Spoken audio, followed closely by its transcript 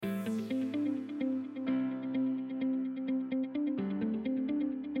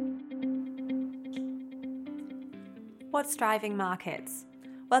what's driving markets.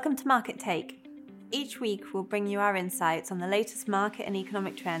 Welcome to Market Take. Each week we'll bring you our insights on the latest market and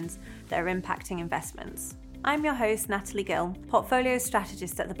economic trends that are impacting investments. I'm your host, Natalie Gill, Portfolio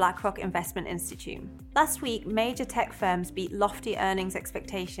Strategist at the BlackRock Investment Institute. Last week, major tech firms beat lofty earnings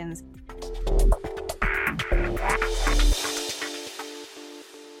expectations.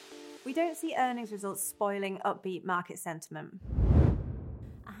 We don't see earnings results spoiling upbeat market sentiment.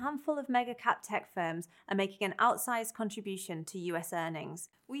 A handful of mega-cap tech firms are making an outsized contribution to US earnings.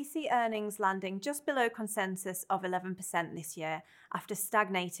 We see earnings landing just below consensus of 11% this year after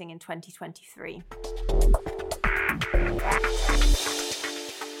stagnating in 2023.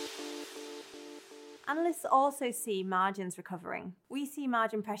 Analysts also see margins recovering. We see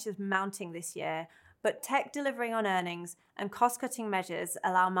margin pressures mounting this year, but tech delivering on earnings and cost-cutting measures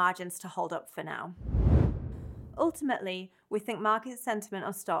allow margins to hold up for now. Ultimately, we think market sentiment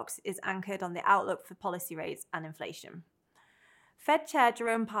on stocks is anchored on the outlook for policy rates and inflation. Fed Chair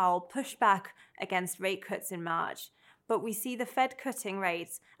Jerome Powell pushed back against rate cuts in March, but we see the Fed cutting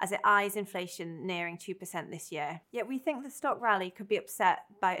rates as it eyes inflation nearing 2% this year. Yet we think the stock rally could be upset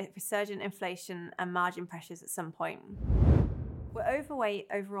by resurgent inflation and margin pressures at some point. We're overweight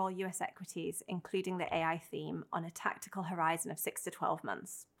overall US equities, including the AI theme, on a tactical horizon of 6 to 12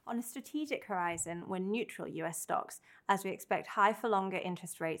 months. On a strategic horizon, we're neutral US stocks, as we expect high for longer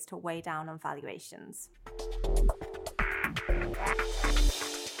interest rates to weigh down on valuations.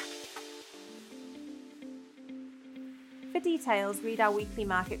 For details, read our weekly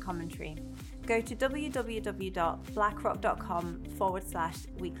market commentary. Go to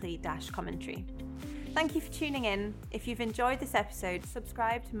www.blackrock.com/weekly-commentary. Thank you for tuning in. If you've enjoyed this episode,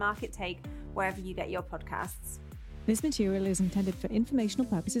 subscribe to Market Take wherever you get your podcasts. This material is intended for informational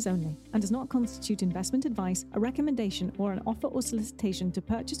purposes only and does not constitute investment advice, a recommendation, or an offer or solicitation to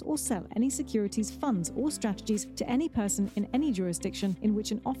purchase or sell any securities, funds, or strategies to any person in any jurisdiction in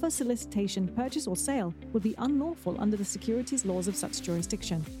which an offer, solicitation, purchase, or sale would be unlawful under the securities laws of such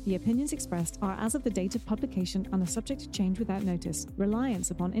jurisdiction. The opinions expressed are as of the date of publication and are subject to change without notice.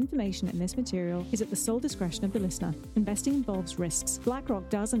 Reliance upon information in this material is at the sole discretion of the listener. Investing involves risks. BlackRock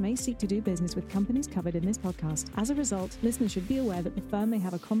does and may seek to do business with companies covered in this podcast. As a result, listeners should be aware that the firm may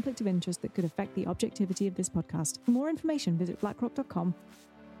have a conflict of interest that could affect the objectivity of this podcast. For more information, visit blackrock.com.